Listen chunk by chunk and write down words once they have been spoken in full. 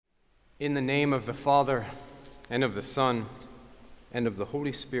In the name of the Father, and of the Son, and of the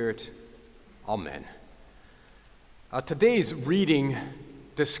Holy Spirit, Amen. Today's reading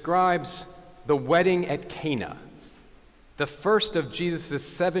describes the wedding at Cana, the first of Jesus'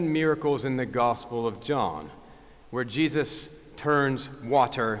 7 miracles in the Gospel of John, where Jesus turns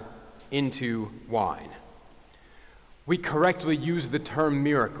water into wine. We correctly use the term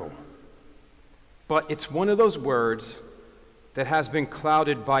miracle, but it's one of those words that has been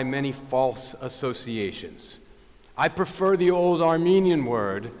clouded by many false associations. I prefer the old Armenian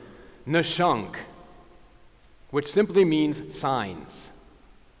word, neshank, which simply means signs.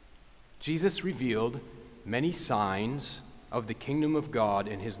 Jesus revealed many signs of the kingdom of God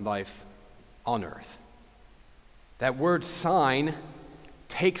in his life on earth. That word sign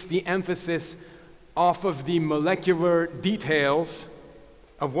takes the emphasis off of the molecular details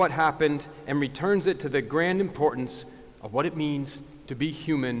of what happened and returns it to the grand importance of what it means to be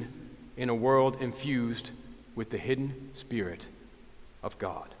human in a world infused with the hidden Spirit of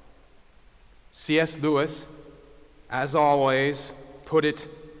God. C.S. Lewis, as always, put it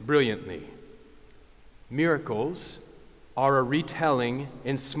brilliantly. Miracles are a retelling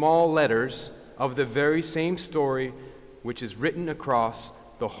in small letters of the very same story which is written across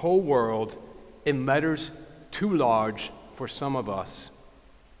the whole world in letters too large for some of us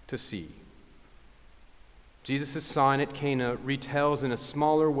to see. Jesus' sign at Cana retells in a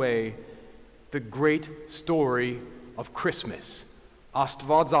smaller way the great story of Christmas,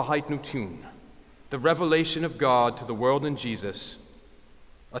 Astvadsahitnutun, the revelation of God to the world in Jesus,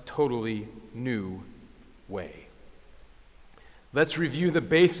 a totally new way. Let's review the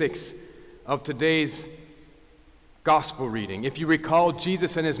basics of today's gospel reading. If you recall,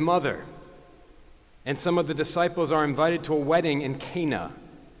 Jesus and his mother and some of the disciples are invited to a wedding in Cana.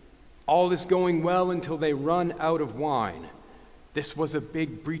 All is going well until they run out of wine. This was a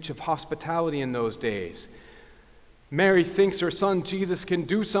big breach of hospitality in those days. Mary thinks her son Jesus can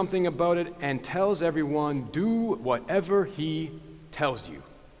do something about it and tells everyone, do whatever he tells you.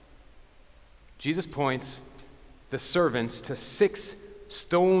 Jesus points the servants to 6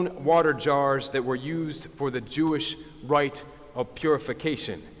 stone water jars that were used for the Jewish rite of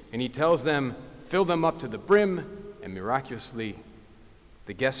purification. And he tells them, fill them up to the brim, and miraculously,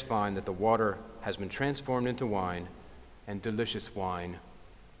 the guests find that the water has been transformed into wine, and delicious wine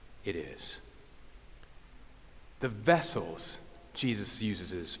it is. The vessels Jesus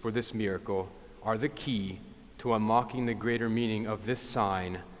uses for this miracle are the key to unlocking the greater meaning of this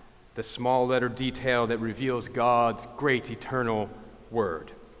sign, the small letter detail that reveals God's great eternal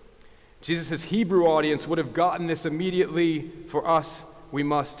word. Jesus' Hebrew audience would have gotten this immediately. For us, we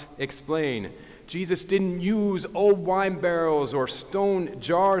must explain. Jesus didn't use old wine barrels or stone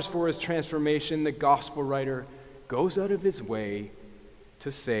jars for his transformation. The gospel writer goes out of his way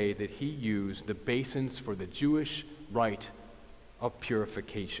to say that he used the basins for the Jewish rite of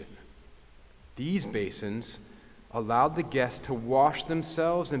purification. These basins allowed the guests to wash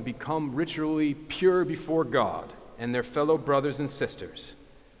themselves and become ritually pure before God and their fellow brothers and sisters.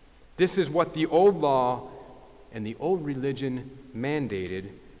 This is what the old law and the old religion mandated,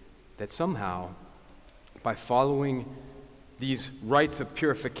 that somehow, by following these rites of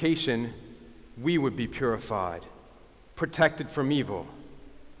purification, we would be purified, protected from evil,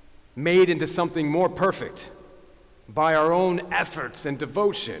 made into something more perfect by our own efforts and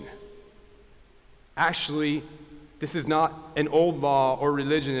devotion. Actually, this is not an old law or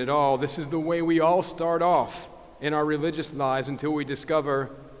religion at all. This is the way we all start off in our religious lives until we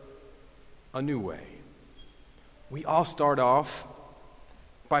discover a new way. We all start off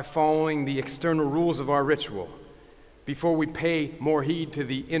by following the external rules of our ritual before we pay more heed to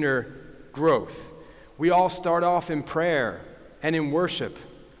the inner growth. We all start off in prayer and in worship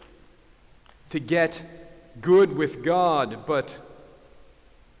to get good with God, but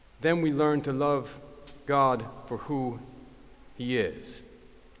then we learn to love God for who he is.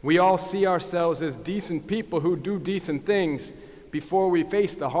 We all see ourselves as decent people who do decent things before we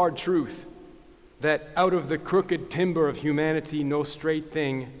face the hard truth that out of the crooked timber of humanity, no straight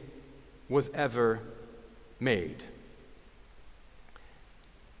thing was ever made.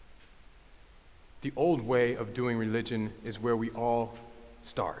 The old way of doing religion is where we all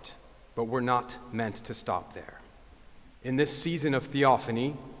start, but we're not meant to stop there. In this season of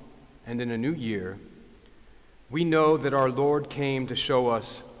theophany and in a new year, we know that our Lord came to show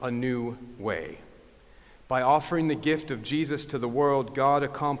us a new way. By offering the gift of Jesus to the world, God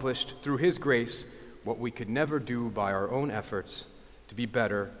accomplished through his grace what we could never do by our own efforts to be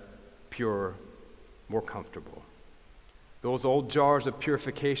better, purer, more comfortable. Those old jars of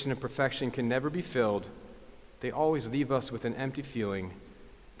purification and perfection can never be filled. They always leave us with an empty feeling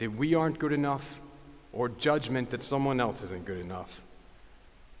that we aren't good enough or judgment that someone else isn't good enough.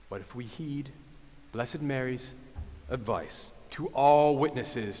 But if we heed Blessed Mary's advice to all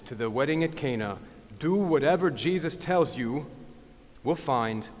witnesses to the wedding at Cana, do whatever Jesus tells you, we'll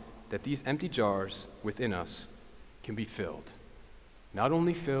find that these empty jars within us can be filled. Not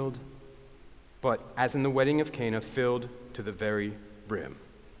only filled, but as in the wedding of Cana, filled to the very brim.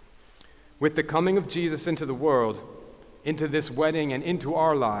 With the coming of Jesus into the world, into this wedding and into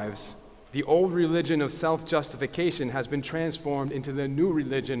our lives, the old religion of self-justification has been transformed into the new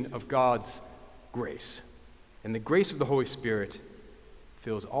religion of God's grace. And the grace of the Holy Spirit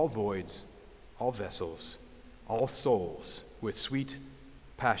fills all voids, all vessels, all souls with sweet,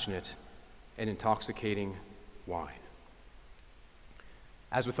 passionate, and intoxicating wine.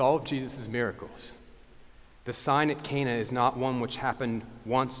 As with all of Jesus' miracles, the sign at Cana is not one which happened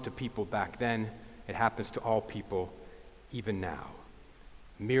once to people back then. It happens to all people even now.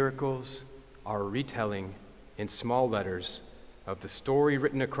 Miracles are a retelling in small letters of the story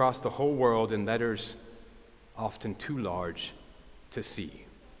written across the whole world in letters often too large to see.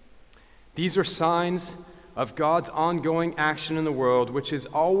 These are signs of God's ongoing action in the world, which is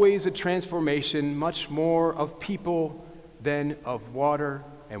always a transformation, much more of people than of water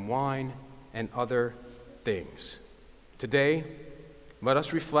and wine and other things. Today, let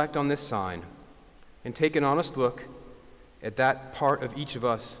us reflect on this sign and take an honest look at that part of each of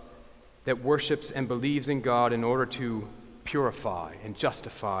us that worships and believes in God in order to purify and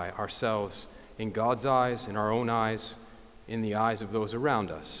justify ourselves in God's eyes, in our own eyes, in the eyes of those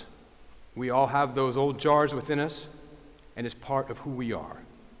around us. We all have those old jars within us, and it's part of who we are.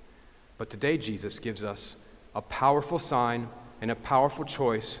 But today Jesus gives us a powerful sign and a powerful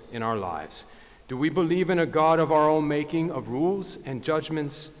choice in our lives. Do we believe in a God of our own making, of rules and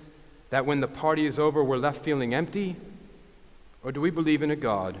judgments, that when the party is over we're left feeling empty? Or do we believe in a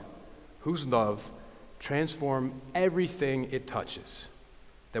God whose love transforms everything it touches,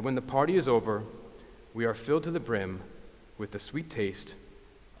 that when the party is over, we are filled to the brim with the sweet taste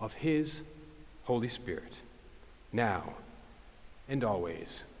of His Holy Spirit, now and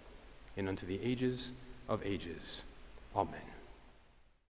always, and unto the ages of ages. Amen.